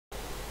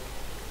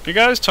Hey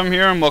guys, Tom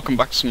here and welcome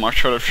back to some more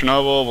Shadow of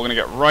Chernobyl. We're going to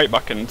get right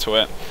back into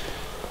it.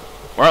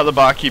 We're at the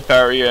barkeep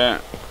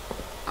area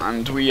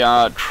and we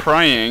are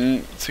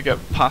trying to get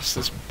past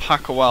this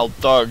pack of wild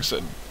dogs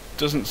that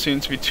doesn't seem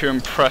to be too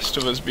impressed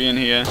with us being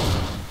here.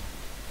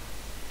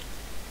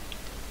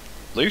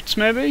 Loot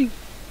maybe?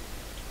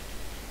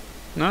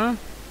 No?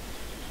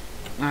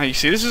 Ah, you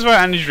see, this is where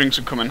energy drinks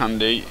would come in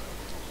handy.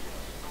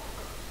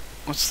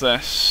 What's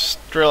this?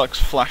 Strelix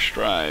flash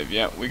drive.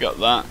 Yeah, we got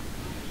that.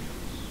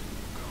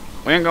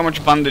 We ain't got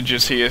much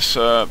bandages here,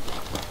 so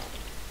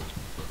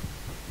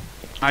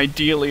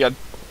ideally I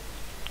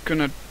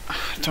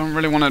don't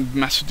really want to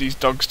mess with these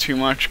dogs too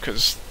much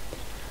because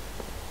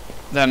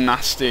they're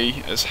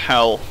nasty as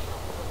hell.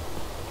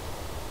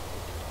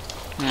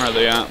 Where are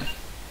they at?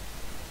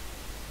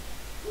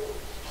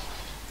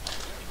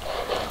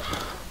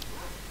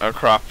 Oh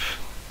crap.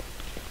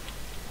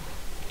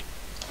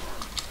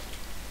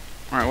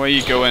 Alright, where are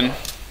you going?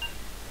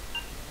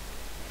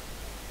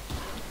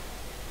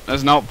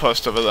 There's an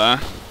outpost over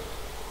there.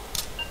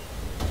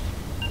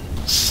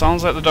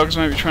 Sounds like the dogs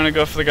might be trying to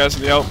go for the guys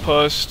at the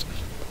outpost.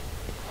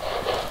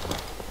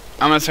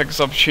 I'm gonna take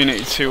this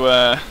opportunity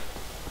to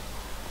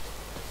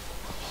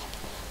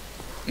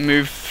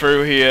move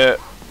through here.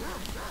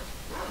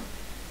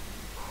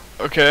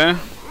 Okay.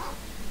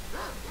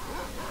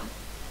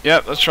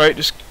 Yep, that's right,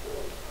 just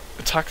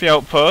attack the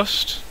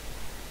outpost.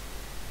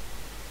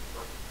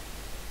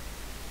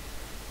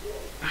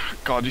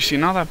 God, you see,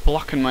 now they're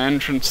blocking my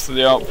entrance to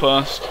the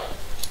outpost.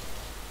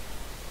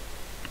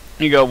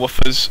 You go,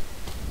 woofers.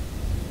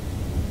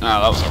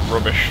 Ah, that was a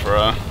rubbish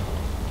throw.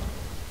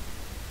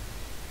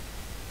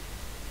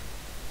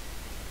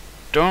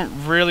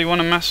 Don't really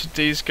want to mess with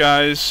these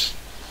guys.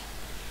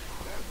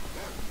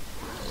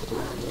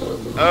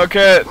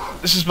 Okay,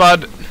 this is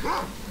bad.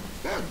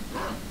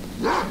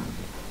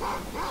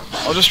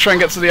 I'll just try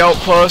and get to the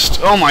outpost.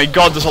 Oh my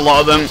god, there's a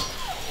lot of them.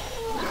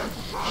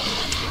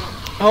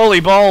 Holy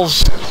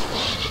balls.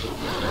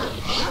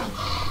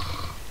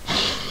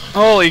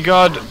 Holy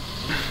god.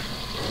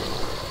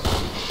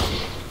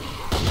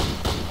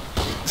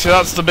 See,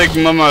 that's the big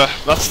mama.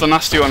 That's the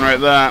nasty one right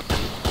there.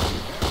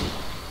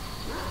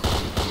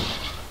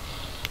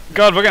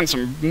 God, we're getting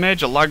some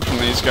major lag from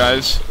these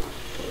guys.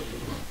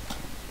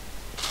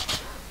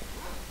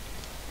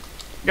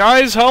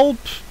 Guys, help!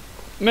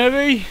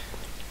 Maybe?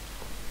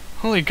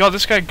 Holy god,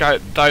 this guy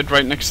died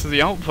right next to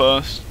the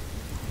outpost.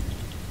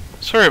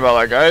 Sorry about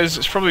that, guys.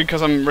 It's probably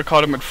because I'm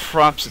recording with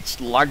fraps. It's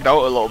lagged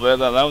out a little bit.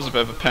 That was a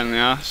bit of a pain in the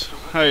ass.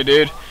 Hey,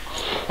 dude.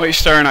 What are you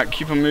staring at?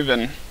 Keep on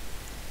moving.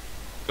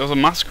 There was a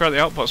massacre at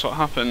the outpost. What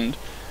happened?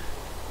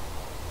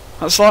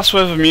 That's the last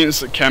wave of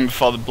mutants that came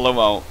before the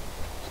blowout.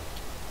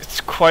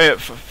 It's quiet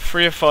for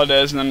 3 or 4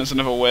 days and then there's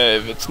another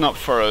wave. It's not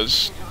for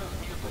us.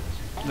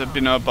 There'd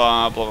be no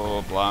bar, blah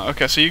blah blah blah.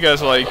 Okay, so you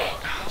guys are like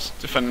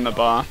defending the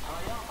bar.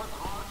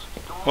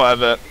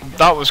 Whatever.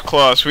 That was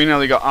close. We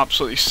nearly got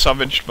absolutely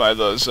savaged by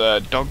those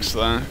dogs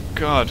there.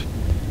 God.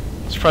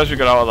 Surprised we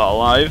got out of that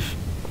alive.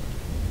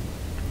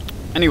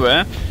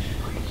 Anyway,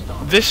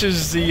 this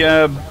is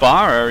the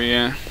bar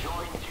area.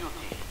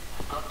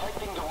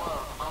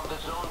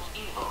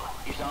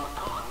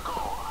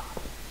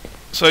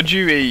 So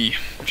duty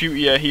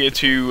are here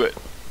to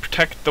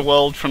protect the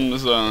world from the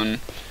zone.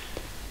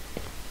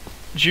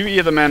 Duty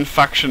are the main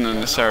faction in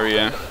this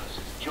area.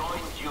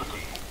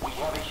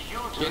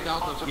 Get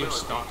out of here,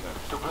 Stalker.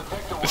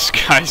 This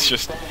guy's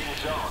just...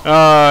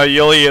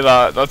 you'll hear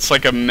that. That's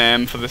like a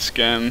meme for this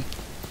game.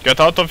 Get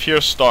out of here,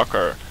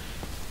 Stalker.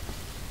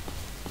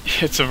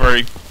 It's a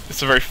very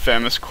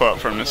famous quote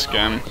from this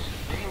game.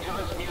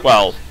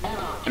 Well,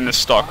 in the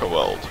Stalker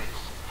world.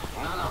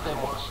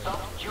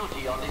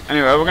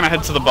 Anyway, we're gonna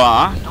head to the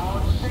bar,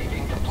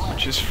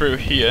 which is through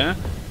here.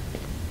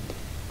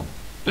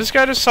 This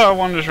guy just sort of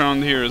wanders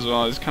around here as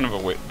well. He's kind of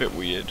a bit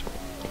weird.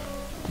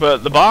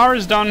 But the bar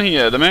is down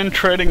here, the main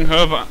trading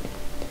hub.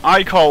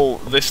 I call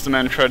this the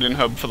main trading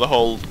hub for the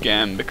whole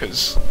game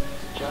because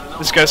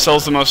this guy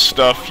sells the most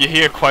stuff. You're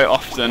here quite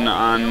often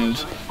and...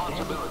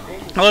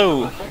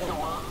 Hello!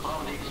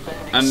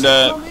 And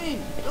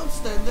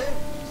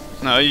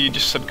no, you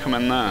just said come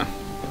in there.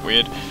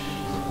 Weird.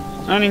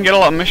 And you can get a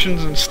lot of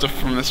missions and stuff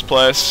from this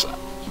place.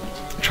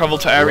 Travel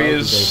to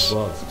areas...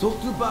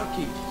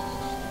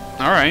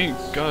 Alright,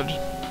 good.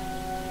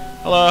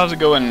 Hello, how's it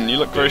going? You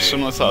look very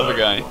similar to that other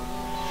guy.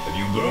 Have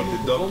you brought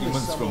the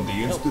documents from the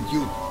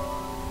Institute?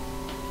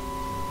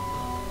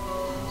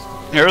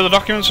 Here are the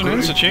documents from the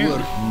Institute.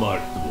 Work,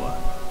 marked one.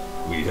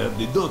 We have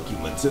the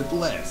documents at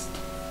last.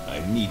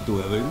 I need to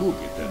have a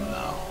look at them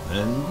now,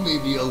 and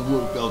maybe I'll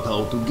work out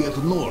how to get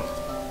north.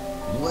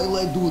 While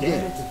I do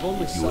that,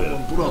 if you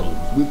have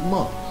problems with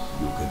money,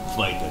 you can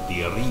fight at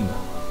the arena.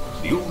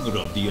 The owner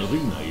of the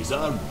arena is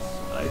Armin.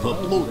 I've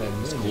uploaded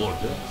his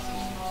quarter.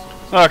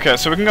 Okay,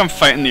 so we can go and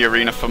fight in the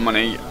arena for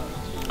money.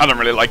 I don't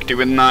really like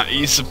doing that.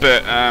 He's a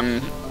bit,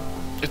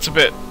 it's a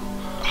bit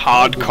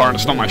hardcore and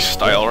it's not my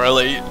style,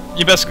 really.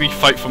 You basically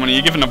fight for money.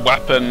 You're given a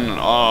weapon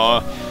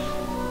or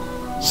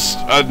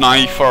a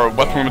knife or a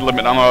weapon with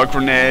limited ammo,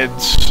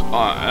 grenades,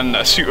 and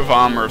a suit of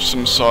armor of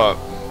some sort,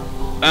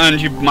 and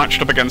you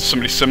matched up against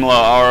somebody similar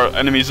or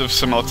enemies of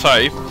similar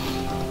type,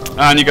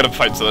 and you got to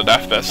fight to the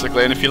death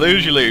basically. And if you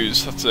lose, you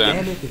lose. That's it.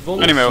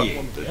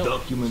 Anyway, The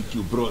document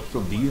you brought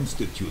from the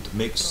Institute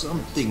makes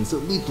some things a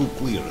little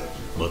clearer,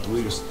 but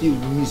we're still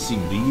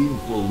missing the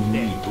info we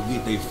need to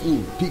get a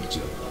full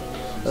picture.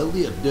 A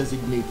layer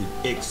designated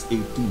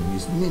X-18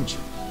 is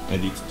mentioned,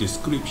 and its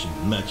description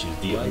matches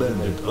the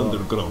abandoned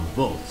underground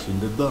vaults in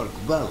the Dark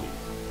Valley.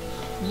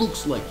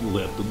 Looks like you'll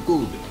have to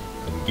go there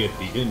and get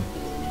the info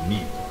we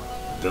need.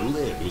 The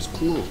lab is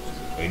closed,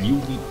 and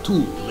you'll need 2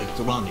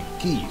 electronic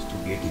keys to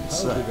get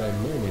inside.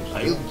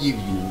 I'll give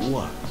you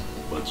one,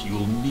 but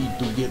you'll need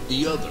to get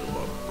the other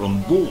one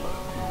from Bola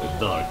in the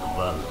Dark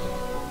Valley.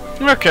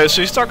 okay,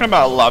 so he's talking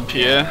about a lab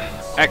here,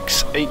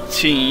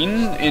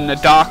 X-18 in the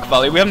Dark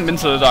Valley. We haven't been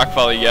to the Dark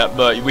Valley yet,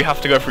 but we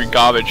have to go through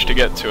garbage to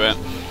get to it.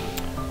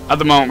 At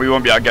the moment, we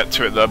won't be able to get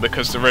to it though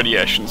because the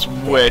radiation's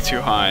way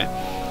too high.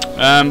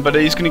 But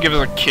he's going to give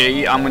us a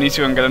key, and we need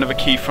to go and get another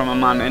key from a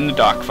man in the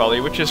Dark Valley,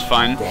 which is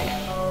fine.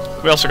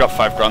 We also got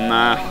 5 grand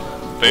there.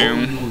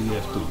 Boom. All we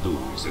have to do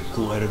is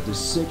acquire the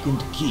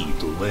second key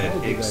to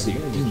Lab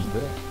X-18,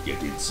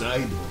 get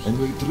inside, and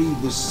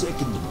retrieve the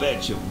second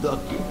batch of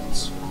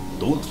documents.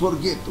 Don't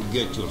forget to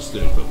get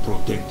yourself a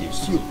protective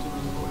suit,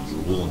 or you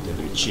won't have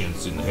a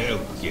chance in hell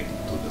getting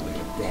to the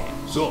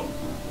lab. So,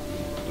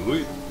 do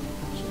it.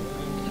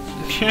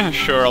 Yeah,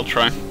 sure, I'll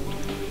try.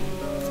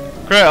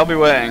 Great, I'll be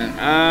waiting.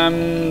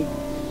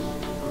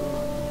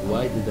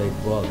 Why did I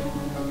bother?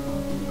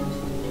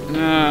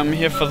 I'm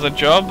here for the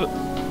job.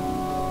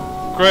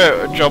 Great,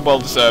 a job well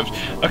deserved.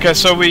 Okay,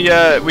 so we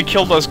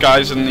killed those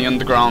guys in the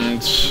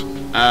underground,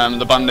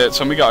 the bandits,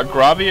 and we got a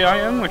grabby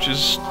item, which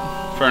is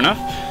fair enough.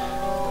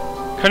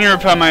 Can you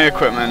repair my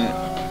equipment?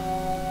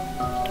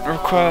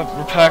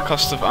 Repair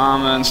cost of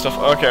armor and stuff.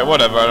 Okay,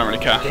 whatever, I don't really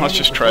care. Let's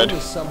just trade.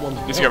 Need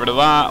to get rid of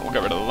that, we'll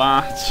get rid of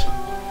that.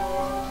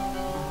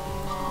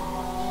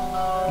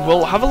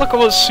 We'll have a look at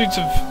what suits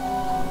of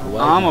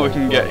armor we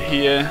can get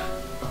here,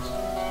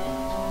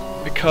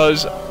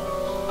 because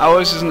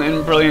ours isn't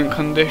in brilliant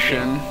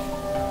condition.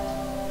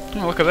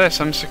 Oh, look at this,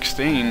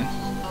 M16.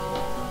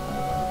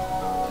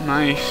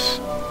 Nice.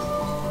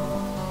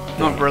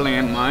 Not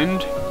brilliant,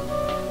 mind.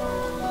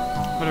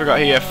 What have we got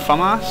here?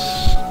 FAMAS?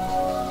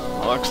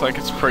 Well, looks like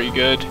it's pretty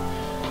good.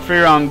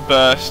 3-round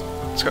burst.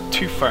 It's got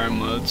 2 fire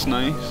modes,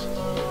 nice.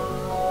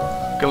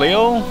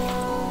 Galil?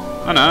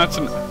 Oh no, it's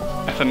an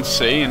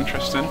FNC,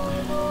 interesting.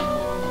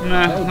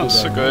 Nah, not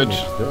so good.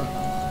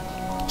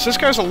 So this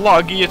guy has a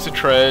lot of gear to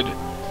trade.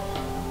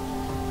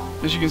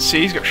 As you can see,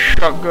 he's got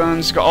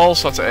shotguns, he's got all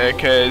sorts of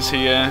AKs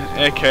here.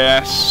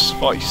 AKS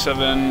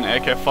 47,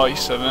 AK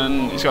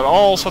 47. He's got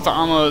all sorts of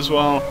ammo as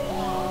well.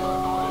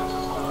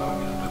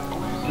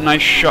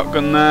 Nice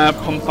shotgun there,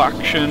 pump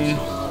action.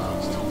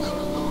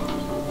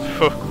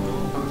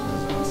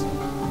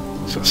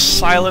 He's got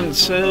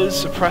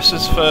silencers,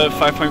 suppressors for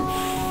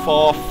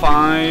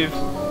 5.45.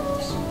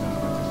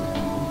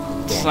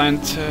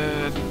 Designed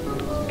to...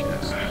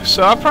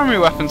 So our primary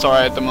weapon's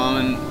alright at the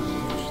moment.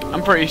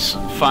 I'm pretty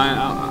fine.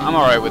 I'm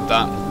alright with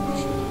that.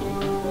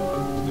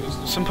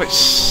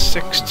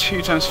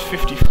 7.62 times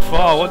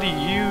 54. What do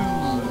you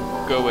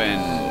go in?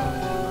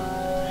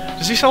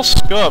 Does he sell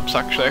scopes?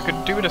 Actually, I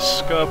could do with a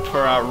scope for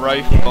our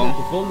rifle.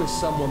 If only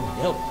someone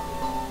helped.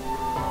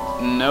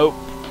 Nope.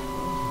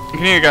 You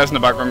can hear you guys in the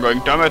background going,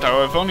 "Damn it!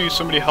 If only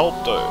somebody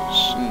helped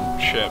us." And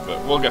shit,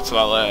 but we'll get to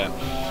that later.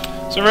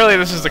 So really,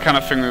 this is the kind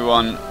of thing we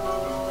want.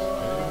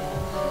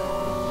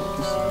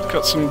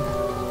 Got some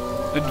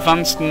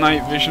advanced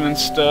night vision and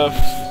stuff.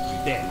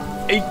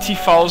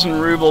 80,000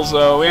 rubles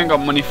though, we ain't got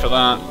money for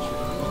that.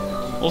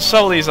 We'll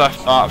sell these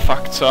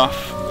artifacts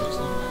off.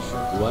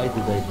 Why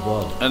did I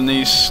bother? And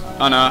these,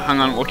 oh no,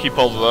 hang on, we'll keep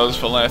all of those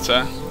for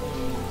later.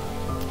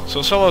 So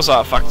we'll sell those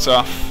artifacts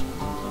off.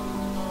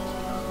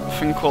 I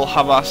think we'll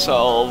have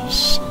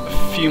ourselves a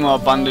few more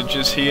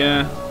bandages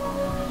here.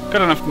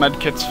 Got enough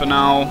medkits for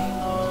now.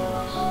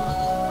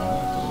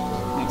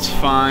 That's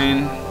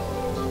fine.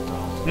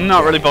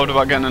 Not really bothered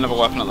about getting another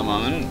weapon at the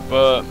moment,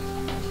 but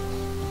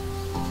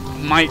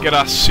might get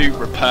our suit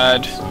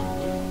repaired.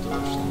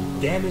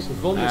 Damn it,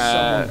 if only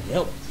someone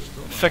helped.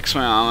 Fix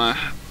my armor.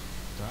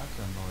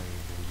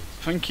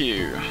 Thank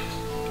you.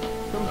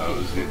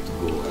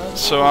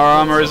 So our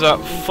armor is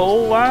at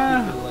full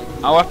there.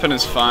 Our weapon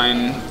is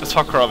fine. The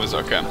Tokarov is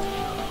okay.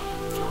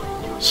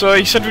 So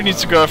he said we need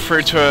to go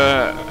through to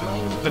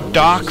the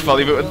Dark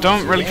Valley, but I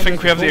don't really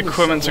think we have the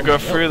equipment to go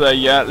through there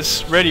yet.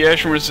 This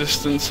radiation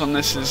resistance on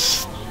this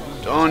is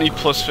only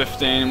plus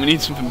 15. We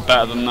need something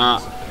better than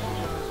that.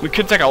 We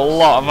could take a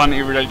lot of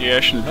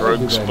anti-radiation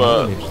drugs,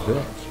 but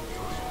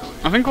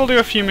I think we'll do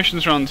a few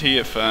missions around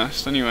here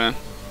first, anyway.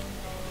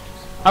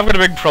 I've got a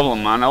big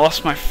problem, man. I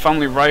lost my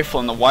family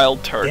rifle in the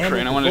wild territory,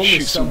 and I wanted to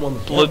shoot some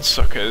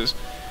bloodsuckers,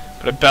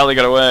 but I barely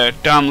got away.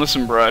 Damn,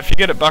 listen, bro, if you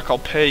get it back, I'll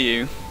pay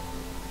you.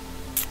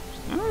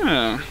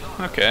 Oh,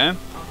 okay.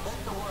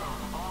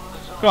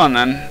 Go on,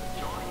 then.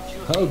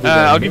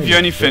 I'll give you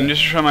anything,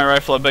 just to try my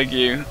rifle, I beg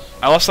you.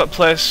 I lost that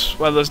place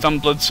where those damn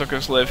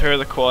bloodsuckers live. Here are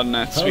the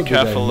coordinates. How Be did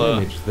careful I though.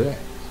 manage that?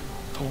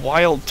 The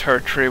wild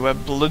territory where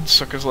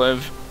bloodsuckers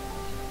live.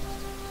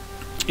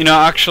 You know,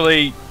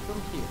 actually,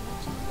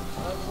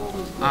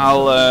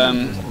 I'll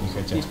Не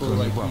хотят,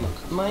 кроме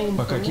бабок.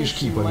 Пока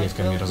кишки по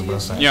веткам не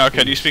разбросают. yeah,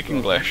 okay, do you speak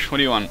English? What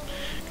do you want?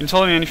 Can you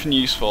tell me anything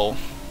useful?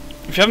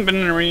 If you haven't been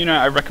in an arena,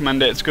 I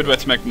recommend it. It's a good way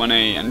to make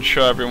money and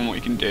show everyone what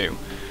you can do.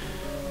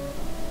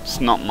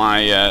 It's not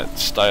my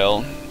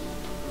style.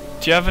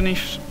 Do you have any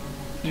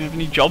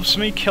jobs for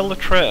me? Kill a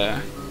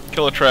traitor.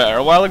 Kill a traitor.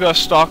 A while ago, a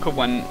Stalker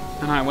went,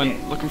 and I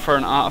went looking for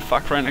an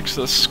artifact right next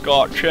to the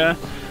Scorcher.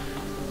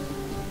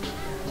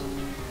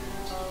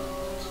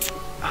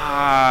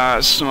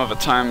 Some other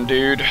time,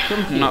 dude.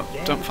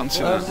 Don't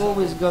fancy that. I've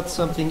always got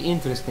something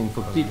interesting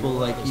for people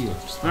like you.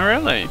 Oh,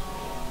 really?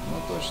 Ну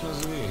точно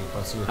звери,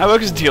 по цвету. I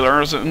work as a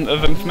dealer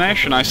of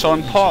information. I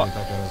sell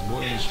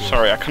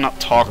Sorry, I cannot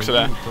talk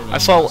today. I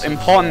sell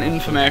important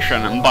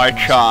information and buy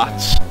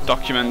charts,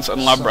 documents,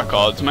 and lab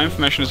records. My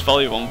information is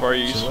valuable and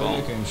very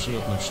useful.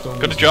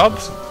 Got a job?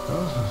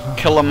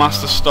 Kill a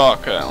master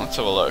stalker. Let's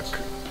have a look.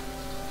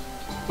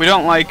 We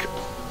don't like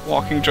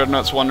walking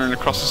dreadnoughts wandering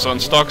across the zone.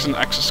 Stalkers in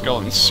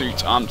exoskeleton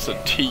suits armed to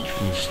the teeth.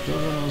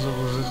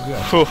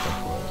 Whew.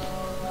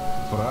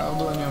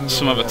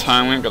 Some other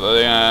time. We ain't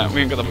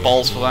got the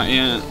balls for that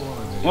yet.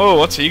 Whoa,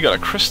 what's he got? A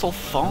crystal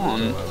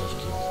thorn.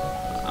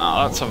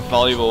 Oh, that's a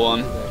valuable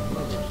one.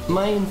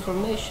 My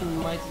information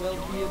might well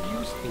be of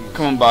use to you.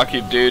 Come on,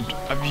 Barkeep, dude.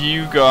 Have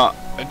you got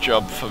a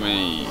job for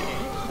me?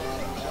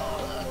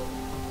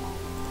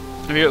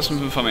 Have you got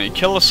something for me?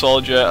 Kill a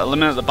soldier,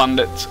 eliminate the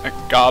bandits at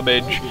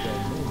garbage,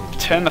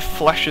 turn the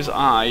flesh's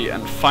eye,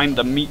 and find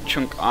the meat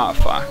chunk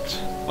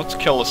artifact. Let's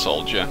kill a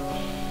soldier.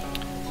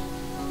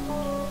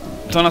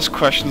 Don't ask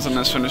questions on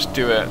this one, just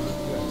do it.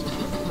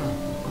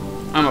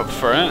 I'm up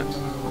for it.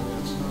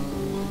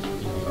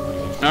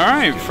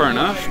 Alright, fair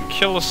enough.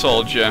 Kill a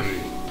soldier.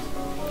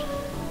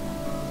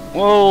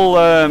 We'll,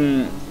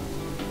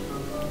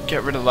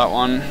 get rid of that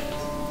one.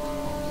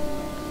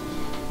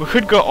 We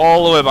could go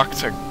all the way back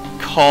to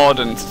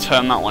Corden to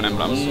turn that one in,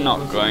 but I'm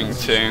not going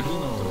to.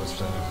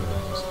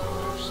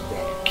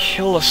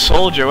 Kill a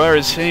soldier, where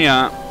is he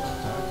at?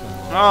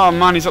 Oh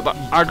man, he's at the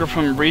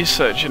Agripum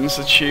Research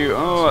Institute.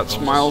 Oh, that's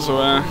miles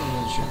away.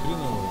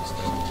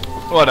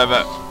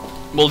 Whatever.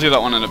 We'll do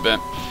that one in a bit.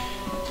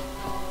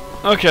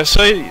 Okay,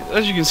 so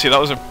as you can see, that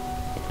was an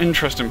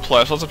interesting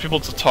place. Lots of people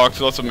to talk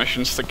to, lots of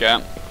missions to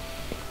get.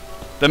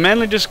 They're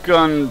mainly just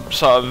going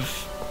sort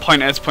of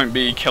point A to point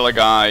B, kill a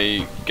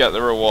guy, get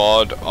the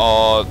reward,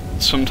 or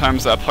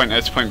sometimes they're point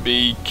A to point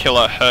B, kill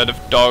a herd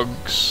of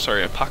dogs,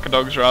 sorry, a pack of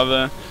dogs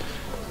rather.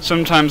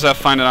 Sometimes they'll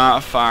find an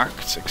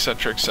artifact,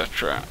 etc,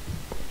 etc.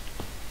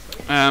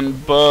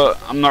 But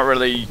I'm not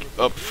really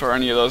up for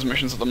any of those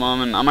missions at the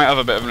moment. I might have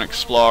a bit of an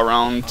explore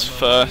around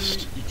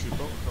first.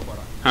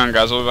 Hang on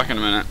guys, I'll be back in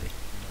a minute.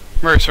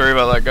 Very sorry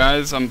about that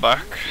guys, I'm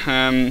back.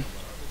 Anyway,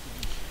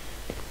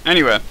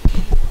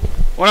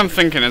 what I'm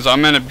thinking is our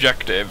main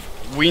objective,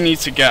 we need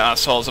to get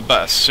ourselves a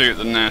better suit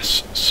than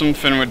this.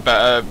 Something with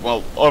better,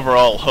 well,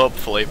 overall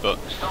hopefully, but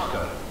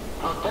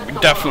we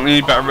definitely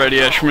need better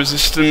radiation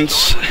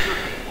resistance.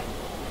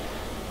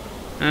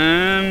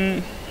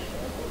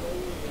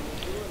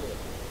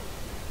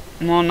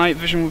 More night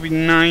vision would be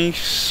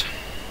nice.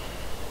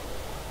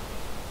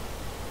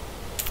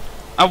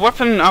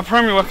 Our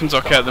primary weapon's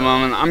okay at the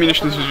moment.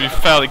 Ammunition seems to be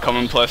fairly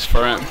commonplace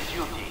for it.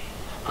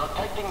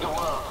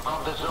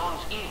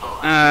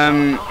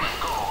 I'm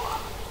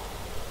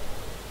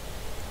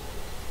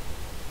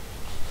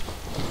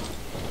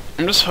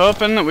just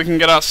hoping that we can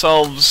get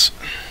ourselves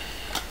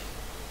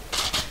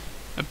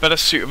a better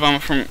suit of armor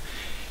from...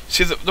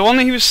 See, the one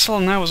that he was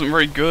selling there wasn't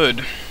very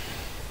good.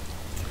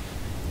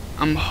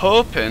 I'm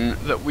hoping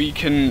that we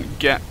can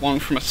get one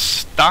from a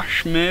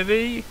stash,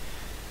 maybe?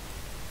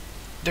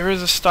 There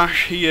is a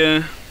stash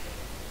here.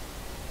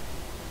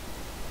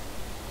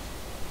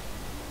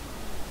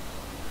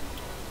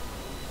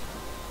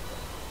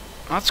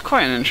 That's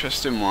quite an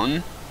interesting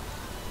one.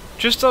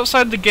 Just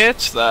outside the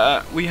gates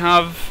there, we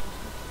have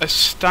a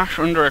stash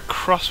under a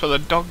cross where the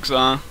dogs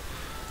are.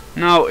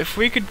 Now, if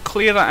we could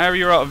clear that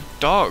area out of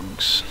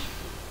dogs...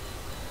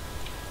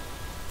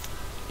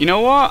 You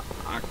know what?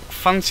 I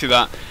fancy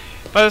that.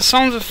 By the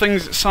sounds of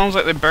things, it sounds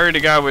like they buried a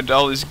guy with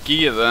all his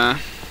gear there.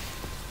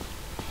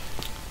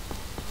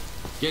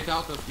 Get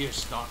out of here,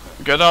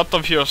 Stalker. Get out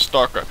of here,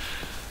 Stalker.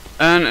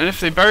 And if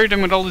they buried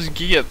him with all his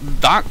gear,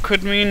 that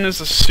could mean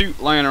there's a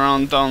suit lying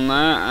around down there,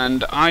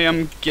 and I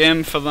am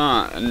game for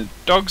that. And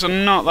dogs are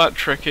not that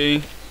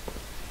tricky.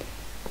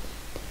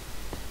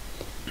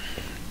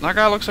 That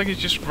guy looks like he's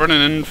just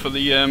running in for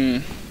the,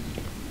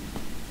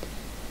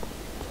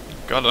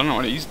 God, I don't know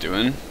what he's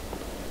doing.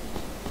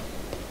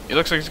 He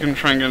looks like he's going to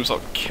try and get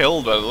himself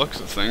killed by the looks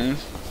of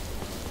things.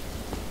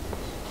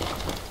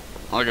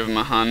 I'll give him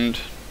a hand.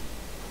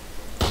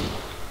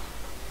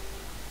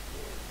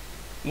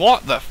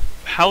 What the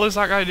hell is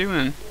that guy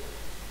doing?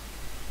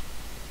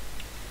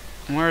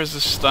 Where is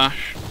this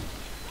stash?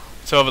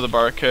 It's over the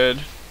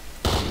barricade.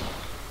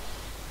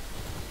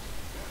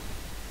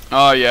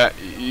 Oh yeah,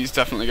 he's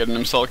definitely getting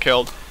himself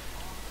killed.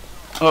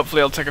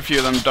 Hopefully I'll take a few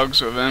of them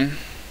dogs with him.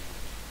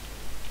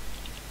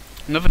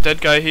 Another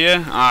dead guy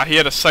here. Ah, he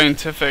had a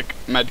scientific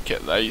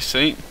medkit there, you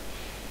see.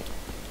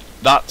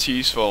 That's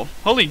useful.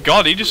 Holy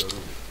god, he just...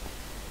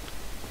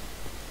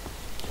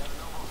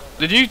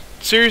 Did you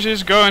seriously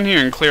just go in here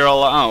and clear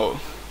all that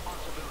out?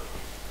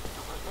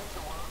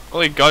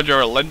 Holy god,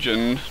 you're a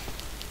legend.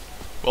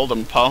 Well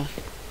done, pal.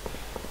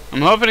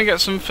 I'm hoping to get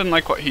something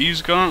like what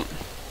he's got.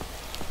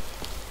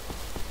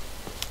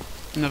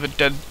 Another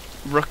dead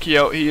rookie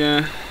out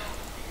here.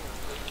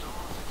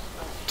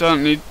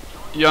 Don't need...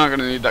 You aren't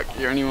gonna need that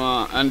gear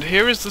anymore. And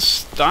here is the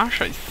stash,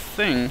 I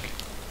think.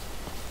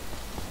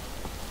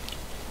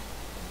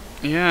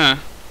 Yeah.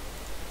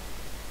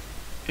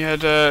 He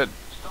had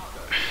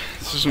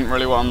this isn't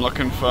really what I'm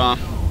looking for.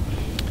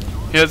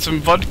 He had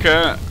some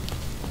vodka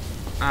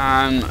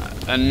and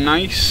a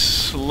nice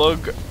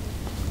slug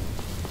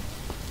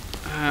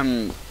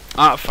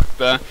artifact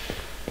there.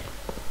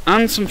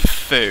 And some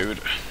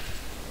food.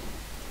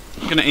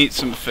 I'm gonna eat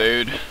some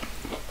food.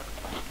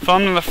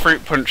 Found in the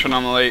fruit punch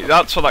anomaly.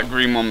 That's what that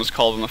green one was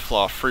called on the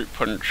floor, fruit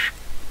punch.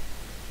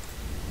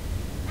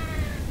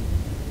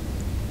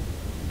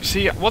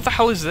 See, what the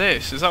hell is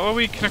this? Is that where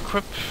we can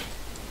equip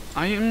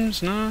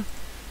items? No?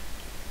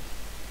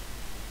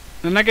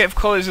 The negative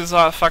qualities is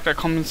that fact are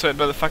compensated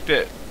by the fact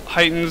that it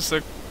heightens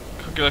the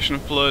coagulation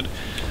of blood.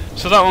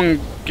 So that one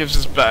gives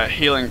us better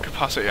healing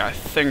capacity, I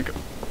think.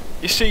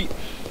 You see,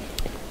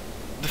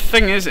 the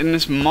thing is, in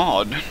this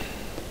mod,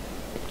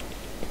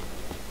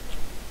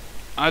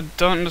 I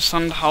don't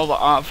understand how the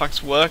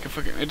artifacts work. If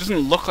we can, it doesn't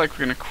look like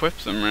we can equip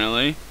them,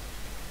 really.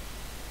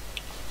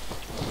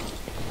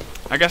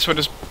 I guess we're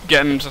just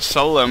getting them to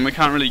sell them. We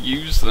can't really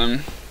use them.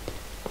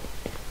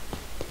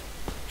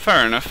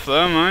 Fair enough,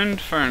 though, mind.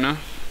 Fair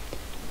enough.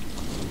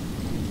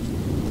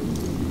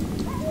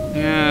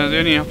 Yeah, the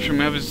only option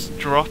we have is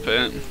drop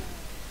it.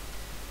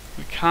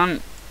 We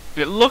can't...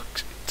 It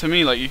looks to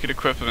me like you could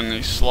equip them in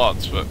these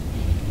slots, but...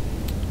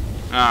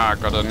 Ah,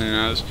 God only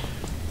knows.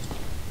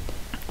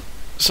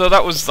 So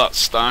that was that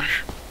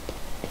stash.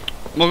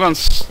 We'll go and...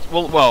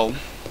 Well,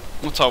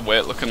 what's our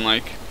weight looking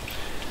like?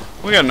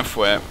 We got enough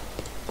weight.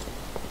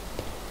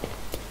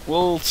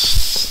 We'll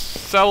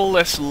sell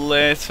this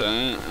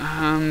later.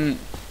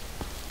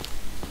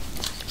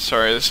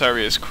 Sorry, this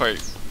area is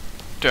quite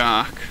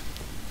dark.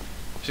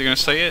 Is he gonna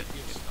say it?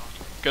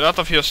 Get out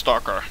of here,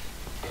 Stalker.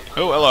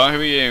 Oh, hello, who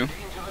are you?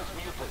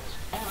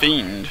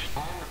 Fiend.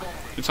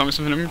 You tell me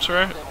something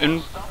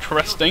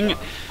interesting?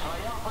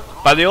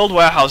 By the old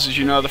warehouses,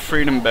 you know the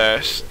Freedom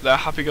Base. They're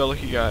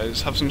happy-go-lucky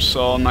guys. Have some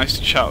soul, nice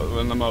to chat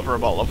with them over a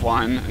bottle of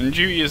wine. And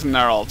duty isn't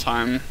there all the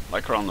time,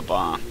 like around the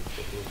bar.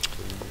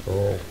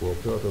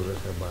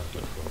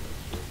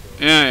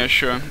 Yeah,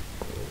 sure.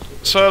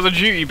 So the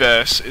duty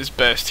base is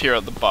based here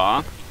at the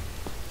bar.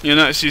 You'll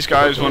notice these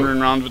guys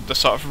wandering around with the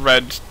sort of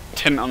red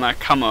tint on their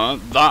camo. On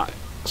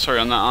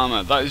their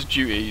armor. That is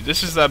duty.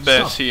 This is their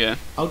base here.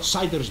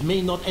 Outsiders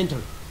may not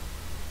enter.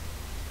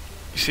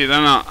 You see,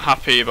 they're not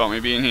happy about me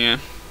being here.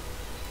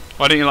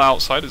 Why don't you let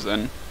outsiders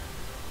in?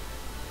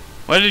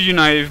 Where did you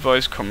naive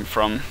boys come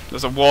from?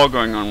 There's a war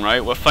going on,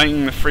 right? We're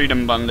fighting the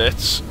Freedom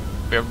Bandits.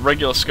 We have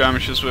regular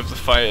skirmishes with the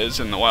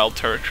fighters in the wild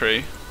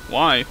territory.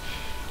 Why?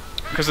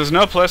 Because there's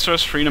no place for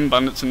us Freedom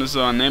Bandits in the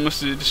zone. They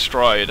must be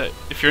destroyed.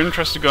 If you're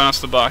interested, go and ask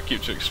the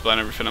barkeep to explain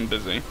everything. I'm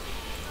busy.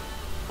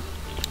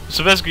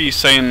 So basically he's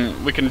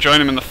saying we can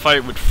join him in the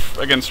fight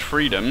against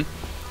Freedom.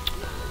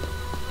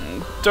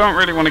 Don't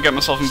really want to get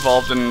myself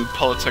involved in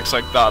politics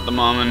like that at the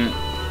moment.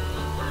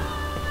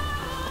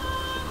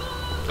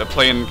 They're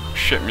playing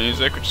shit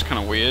music, which is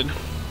kind of weird.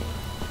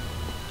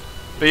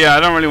 But yeah, I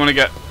don't really want to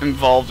get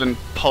involved in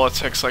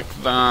politics like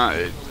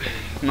that.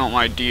 Not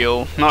my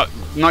deal. Not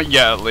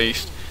yet, at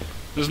least.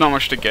 There's not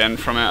much to gain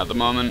from it at the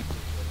moment.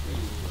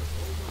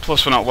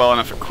 Plus, we're not well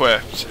enough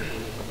equipped.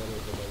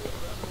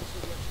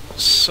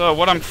 So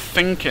what I'm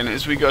thinking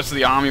is we go to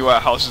the army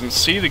warehouses and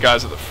see the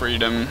guys at the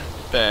Freedom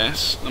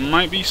Base. There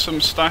might be some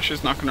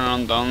stashes knocking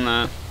around down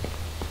there.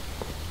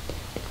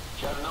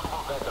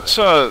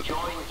 So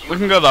we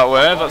can go that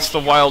way. That's the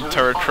wild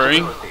territory.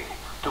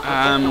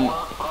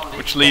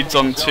 Which leads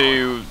on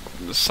to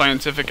the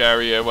scientific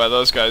area where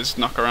those guys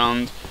knock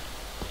around.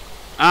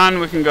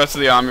 And we can go to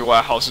the army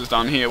warehouses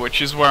down here,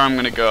 which is where I'm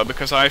going to go,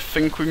 because I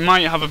think we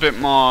might have a bit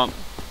more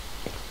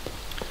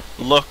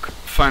luck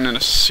finding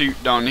a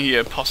suit down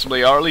here,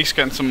 possibly, or at least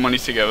getting some money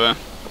together.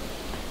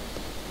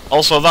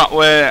 Also, that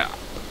way,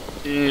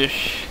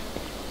 there's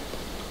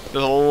a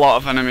lot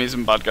of enemies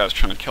and bad guys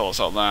trying to kill us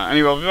out there.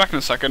 Anyway, I'll be back in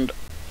a second.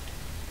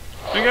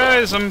 Hey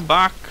guys, I'm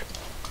back.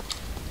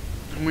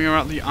 We are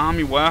at the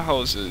army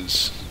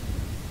warehouses.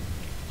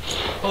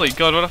 Holy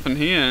god, what happened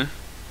here?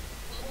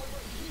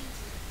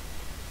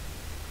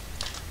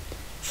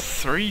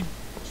 3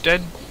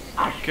 dead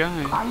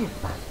guys.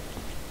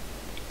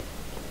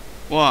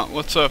 What?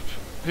 What's up?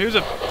 Who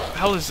the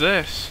hell is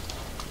this?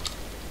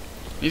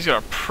 He's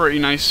got a pretty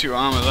nice suit of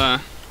armor there.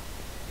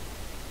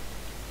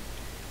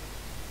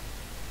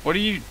 What are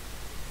you...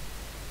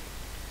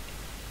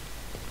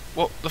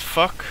 What the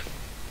fuck?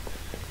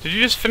 Did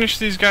you just finish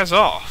these guys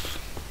off?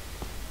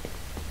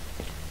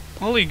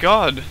 Holy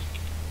god.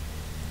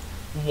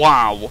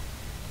 Wow.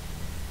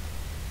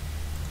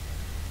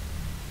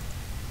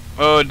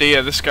 Oh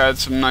dear, this guy had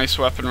some nice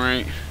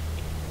weaponry.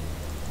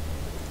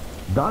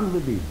 Done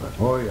with these, but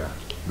oh yeah,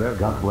 they've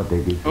got what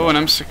they did. Oh, an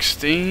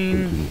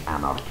M16.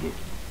 Anarchy.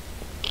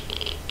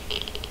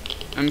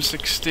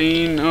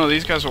 M16. Oh,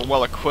 these guys are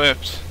well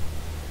equipped.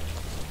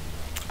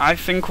 I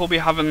think we'll be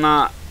having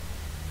that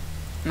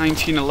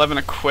 1911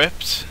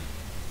 equipped.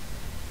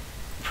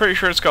 Pretty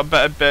sure it's got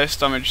better base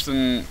damage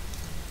than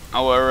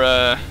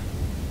our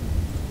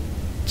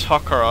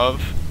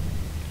Tokarov.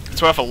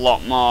 It's worth a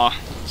lot more,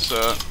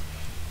 so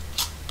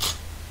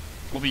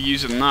we'll be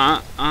using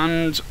that.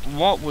 And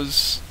what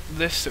was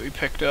this that we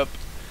picked up?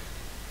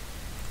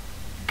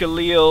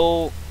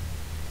 Galil.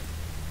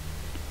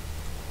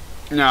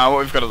 No, what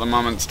we've got at the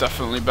moment is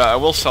definitely better.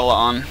 We'll sell it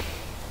on.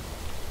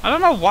 I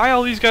don't know why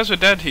all these guys were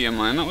dead here,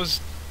 man. That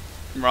was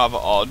rather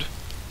odd.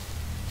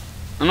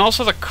 And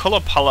also the colour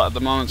palette at the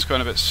moment's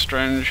going a bit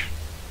strange.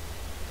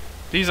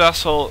 These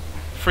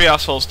three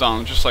assholes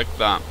down, just like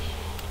that.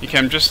 He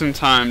came just in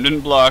time,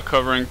 didn't blow our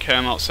cover and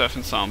came out safe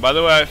and sound. By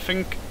the way, I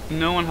think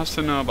no one has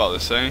to know about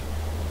this, eh?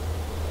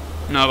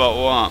 Know about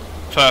what?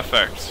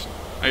 Perfect.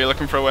 Are you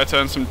looking for a way to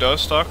earn some dough,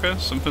 Stalker?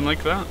 Something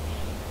like that?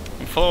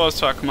 And follow us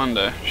to our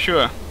commander.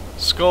 Sure.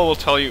 Skull will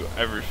tell you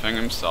everything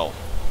himself.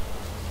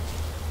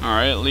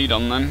 Alright, lead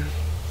on then.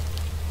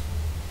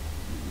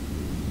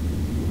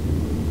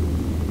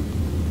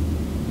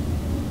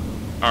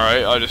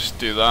 Alright, I'll just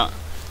do that.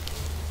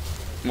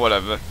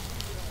 Whatever.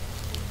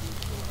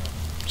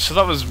 So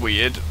that was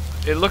weird.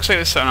 It looks like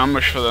they set an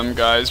ambush for them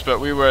guys, but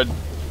we were...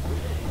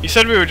 You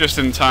said we were just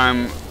in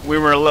time. We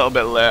were a little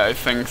bit late, I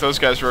think. Those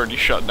guys were already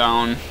shut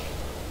down.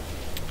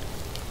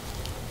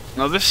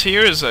 Now this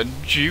here is a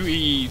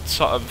duty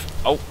sort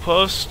of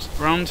outpost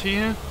around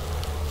here.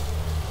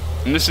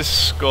 And this is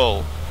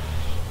Skull.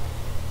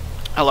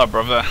 Hello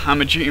brother, I'm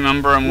a duty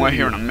member and we're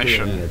here on a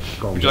mission.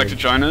 Would you like to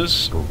join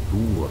us?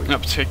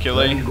 Not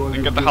particularly.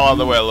 Then get the hell out of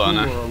the way,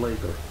 learner.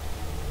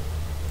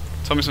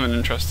 Tell me something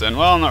interesting.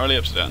 Well, I'm not really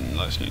up to date on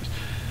those news.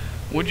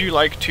 Would you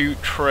like to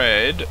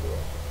trade?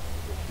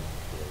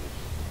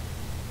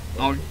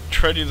 I'll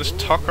trade you this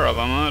Tokarov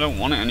ammo, I don't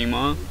want it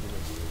anymore.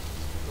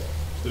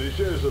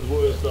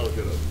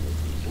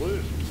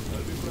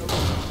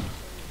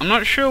 I'm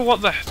not sure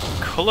what the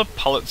colour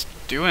palette's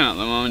doing at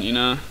the moment, you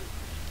know.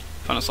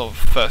 Found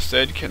myself a first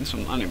aid kit and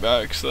some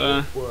antibiotics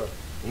there.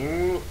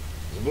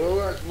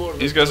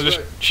 These guys are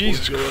just...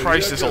 Jesus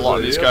Christ, there's a lot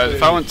of these guys.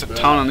 If I went to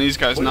town on these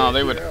guys now,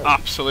 they would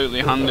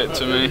absolutely hand it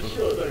to me.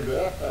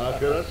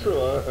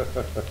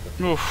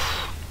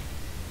 Oof.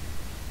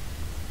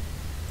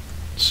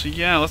 So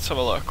yeah, let's have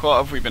a look. What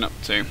have we been up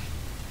to?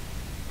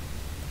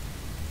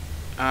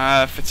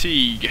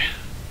 Fatigue.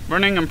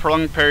 Running a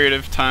prolonged period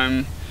of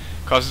time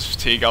causes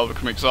fatigue. I'll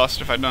become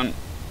exhausted if I don't...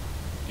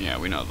 Yeah,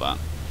 we know that.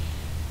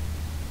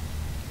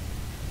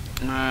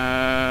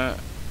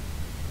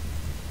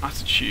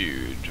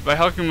 Attitude. By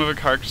helping with other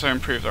characters, I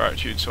improve their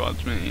attitude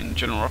towards me and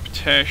general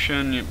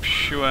reputation. Yep,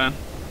 sure.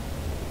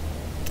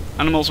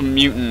 Animals and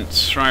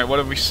mutants. Right, what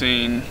have we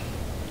seen?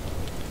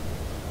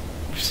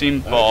 We've seen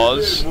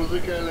boars.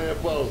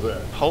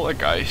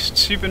 Poltergeist.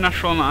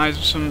 Supernatural in the eyes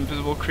of some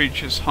invisible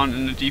creatures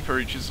haunting the deeper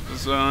reaches of the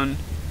zone.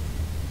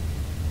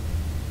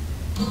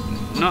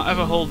 Not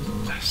ever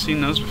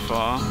seen those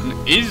before. And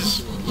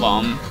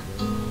Islam.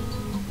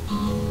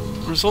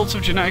 Results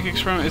of genetic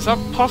experiment. Is that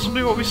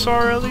possibly what we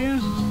saw earlier?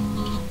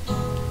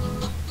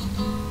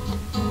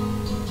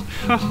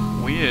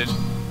 Weird.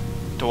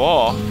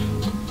 Dwarf.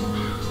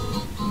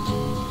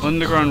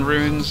 Underground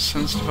ruins.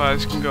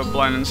 Sensitized can go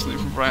blind instantly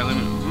from bright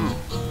limit. Oh.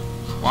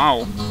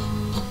 Wow.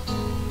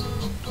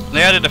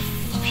 They added a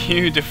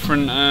few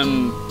different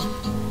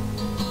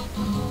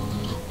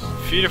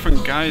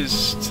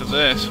guys to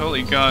this.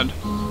 Holy god.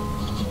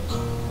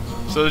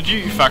 So the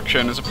Duty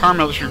Faction is a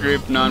paramilitary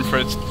group known for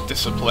its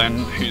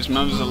discipline, whose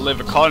members live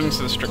according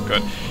to the strict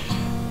code.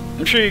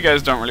 I'm sure you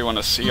guys don't really want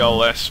to see all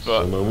this,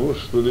 but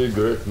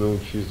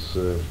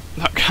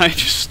that guy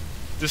just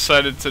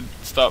decided to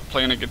start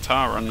playing a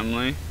guitar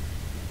randomly.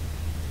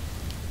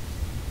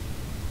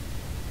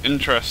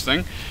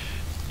 Interesting.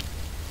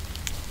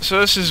 So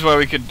this is where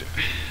we could...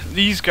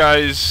 These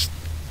guys,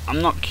 I'm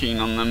not keen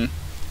on them,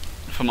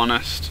 if I'm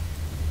honest.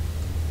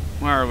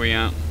 Where are we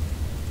at?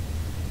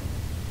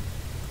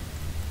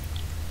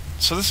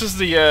 So this is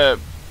the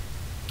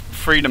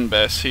Freedom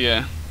base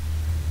here.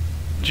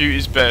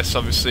 Duty's base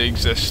obviously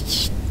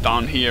exists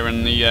down here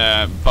in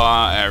the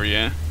bar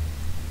area.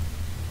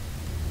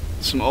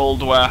 Some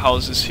old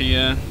warehouses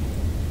here.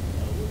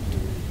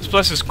 This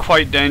place is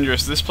quite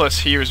dangerous. This place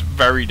here is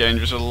very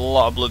dangerous. There's a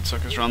lot of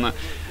bloodsuckers around there.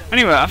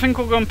 Anyway, I think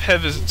we'll go and pay a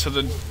visit to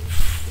the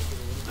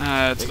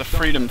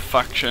Freedom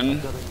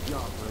faction.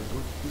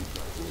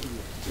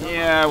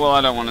 Yeah, well,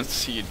 I don't want to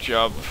see a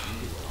job.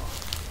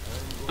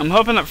 I'm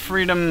hoping that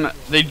Freedom,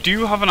 they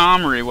do have an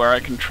armory where I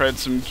can trade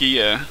some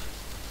gear.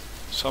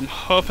 So I'm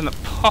hoping that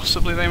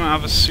possibly they might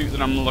have a suit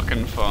that I'm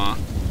looking for.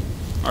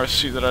 or a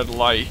suit that I'd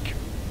like.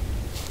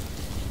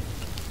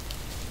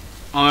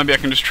 Or maybe I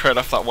can just trade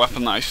off that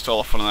weapon that I stole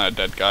off one of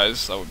their dead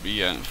guys. That would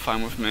be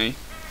fine with me.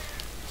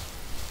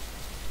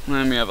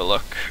 Let me have a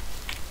look.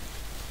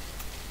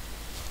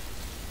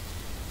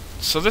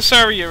 So this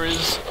area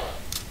is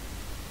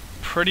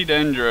pretty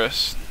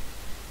dangerous.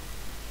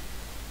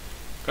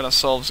 Got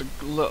ourselves a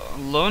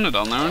loner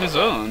down there on his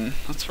own.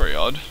 That's very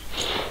odd.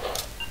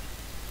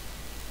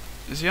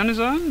 Is he on his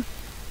own?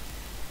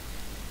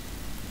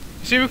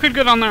 See, we could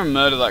go down there and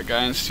murder that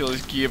guy and steal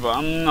his gear, but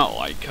I'm not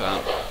like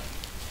that.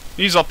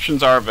 These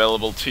options are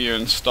available to you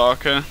in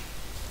Stalker,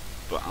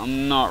 but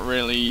I'm not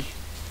really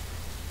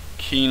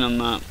keen on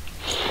that.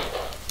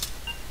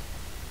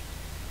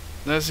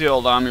 There's the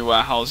old army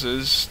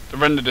warehouses. The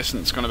render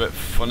distance gone a bit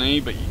funny,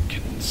 but you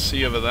can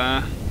see over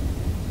there.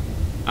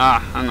 Ah,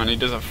 hang on, he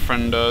does have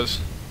friendos.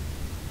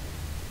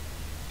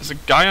 There's a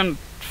guy on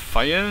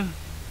fire,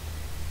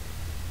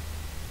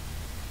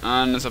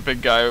 and there's a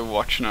big guy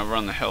watching over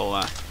on the hill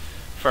there.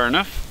 Fair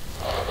enough.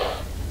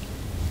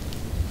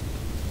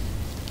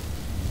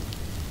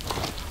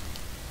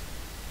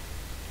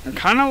 I'm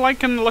kind of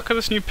liking the look of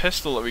this new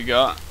pistol that we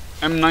got.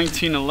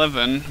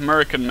 M1911,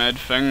 American made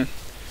thing.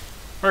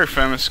 Very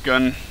famous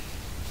gun.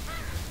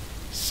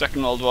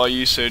 Second World War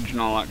usage and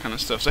all that kind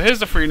of stuff. So here's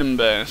the Freedom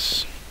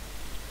Base.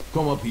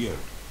 Come up here.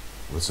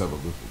 Let's have a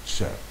little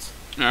chat.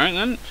 Alright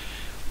then.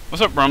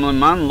 What's up, Rambling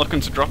Man?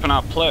 Looking to drop in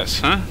our place,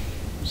 huh?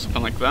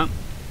 Something like that.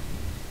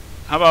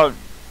 How about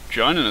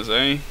joining us,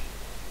 eh?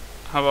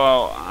 How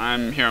about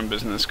I'm here on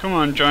business? Come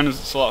on, join us,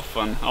 it's a lot of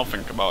fun. I'll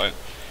think about it.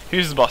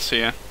 Who's the boss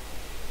here?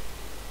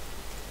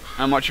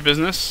 And what's your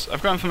business?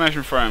 I've got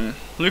information for him.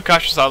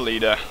 Lukash is our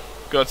leader.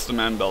 Go to the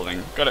main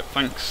building. Got it,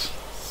 thanks.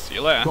 See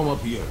you later. Come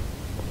up here.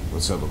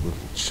 Let's have a little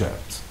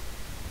chat.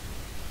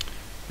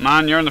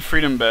 Man, you're in the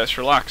Freedom Base.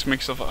 Relax, make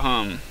yourself at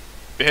home.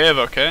 Behave,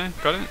 okay?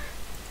 Got it?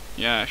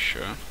 Yeah,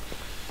 sure.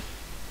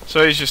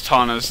 So he's just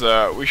telling us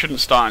that we shouldn't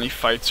start any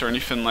fights or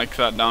anything like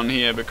that down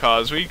here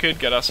because we could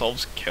get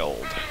ourselves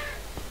killed.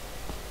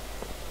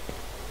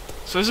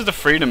 So this is the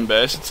Freedom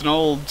Base. It's an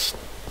old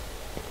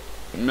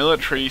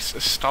military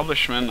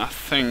establishment, I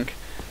think.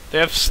 They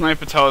have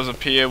sniper towers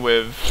up here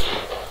with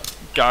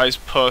guys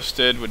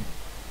posted with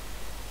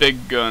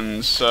big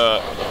guns.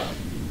 So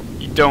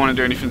you don't want to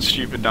do anything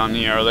stupid down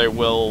here or they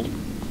will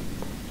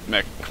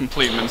make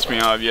complete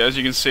mincemeat out of you. As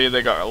you can see,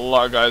 they got a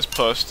lot of guys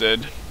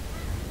posted.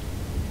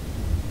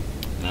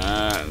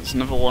 There's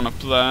another one up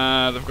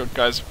there. They've got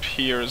guys up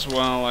here as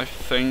well, I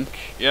think.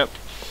 Yep.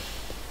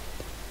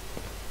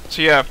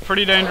 So yeah,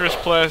 pretty dangerous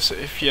place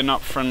if you're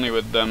not friendly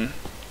with them.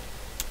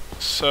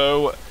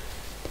 So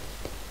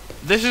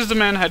this is the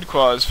main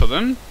headquarters for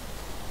them.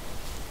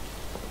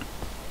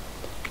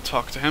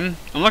 Talk to him.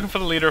 I'm looking for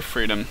the leader of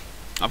Freedom.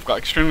 I've got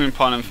extremely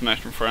important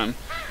information for him.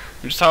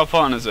 Just how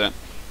important is it?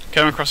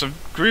 Came across a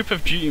group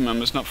of duty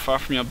members not far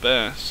from your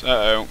base.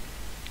 Uh-oh.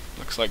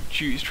 Looks like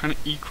duty's trying to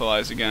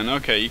equalize again.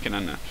 Okay, you can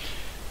end it.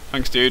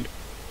 Thanks, dude.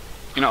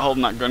 You're not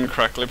holding that gun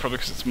correctly, probably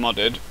because it's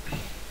modded.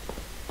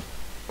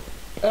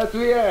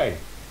 FBI!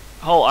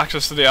 Whole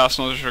access to the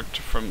arsenal is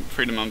restricted from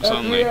Freedom members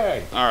only.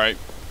 FBI! Alright,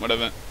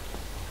 whatever.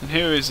 And who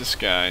is this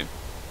guy?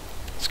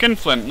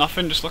 Skinflint,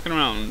 nothing, just looking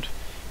around.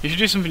 You should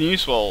do something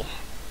useful.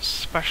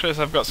 Especially as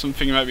I've got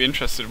something you might be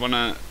interested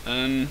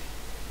in.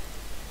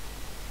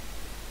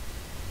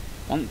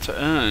 Want to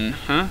earn,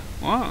 huh?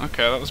 What?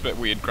 Okay, that was a bit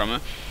weird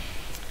grammar.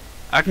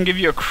 I can give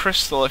you a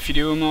crystal if you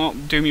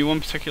do me one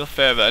particular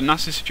favour. A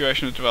nasty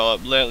situation has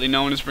developed. Lately,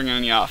 no one is bringing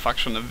any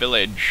artifacts from the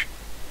village.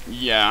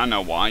 Yeah, I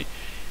know why.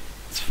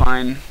 It's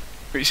fine.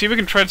 But you see, we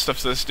can trade stuff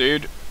to this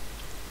dude.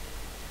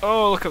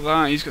 Oh, look at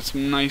that. He's got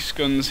some nice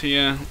guns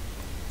here.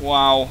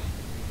 Wow.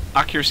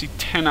 Accuracy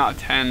 10 out of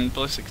 10.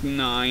 Ballistics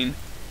 9.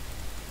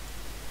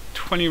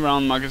 20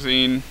 round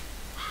magazine.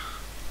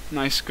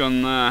 Nice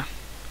gun there.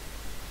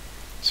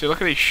 See,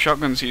 look at these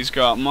shotguns he's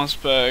got.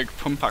 Mossberg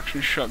pump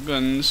action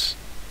shotguns.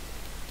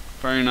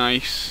 Very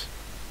nice.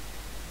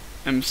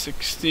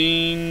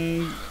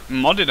 M16.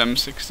 Modded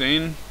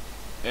M16.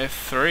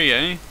 F3,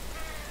 eh?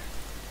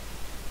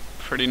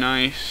 Pretty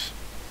nice.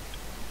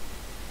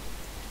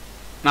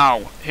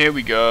 Now, here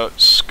we go.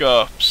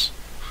 Scopes.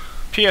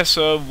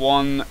 PSO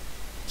 1.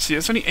 See,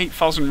 it's only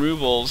 8,000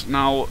 rubles.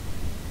 Now,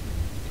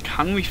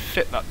 can we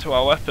fit that to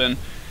our weapon?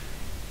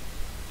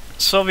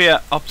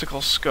 Soviet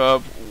optical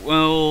scope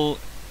will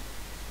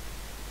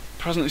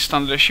presently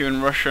standard issue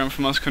in Russia and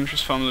for most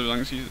countries formerly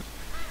belongs to users.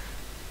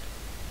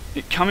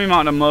 It can be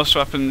mounted on most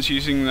weapons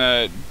using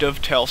the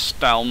dovetail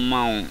style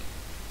mount.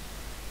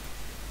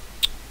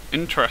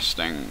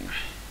 Interesting.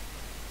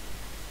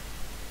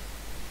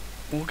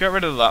 We'll get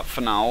rid of that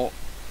for now.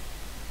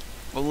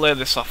 We'll lay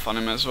this off on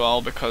him as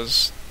well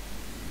because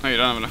oh, you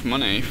don't have enough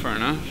money, fair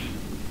enough.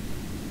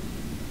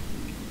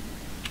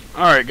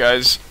 Alright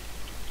guys.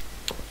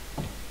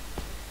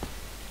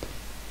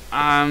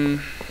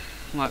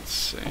 Let's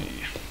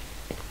see.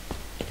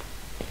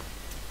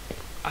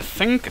 I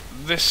think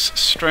this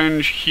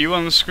strange hue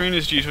on the screen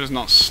is due to us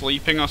not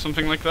sleeping or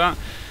something like that.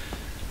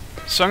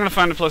 So I'm going to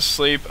find a place to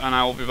sleep, and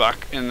I will be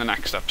back in the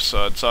next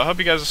episode. So I hope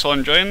you guys are still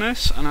enjoying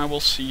this, and I will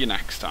see you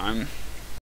next time.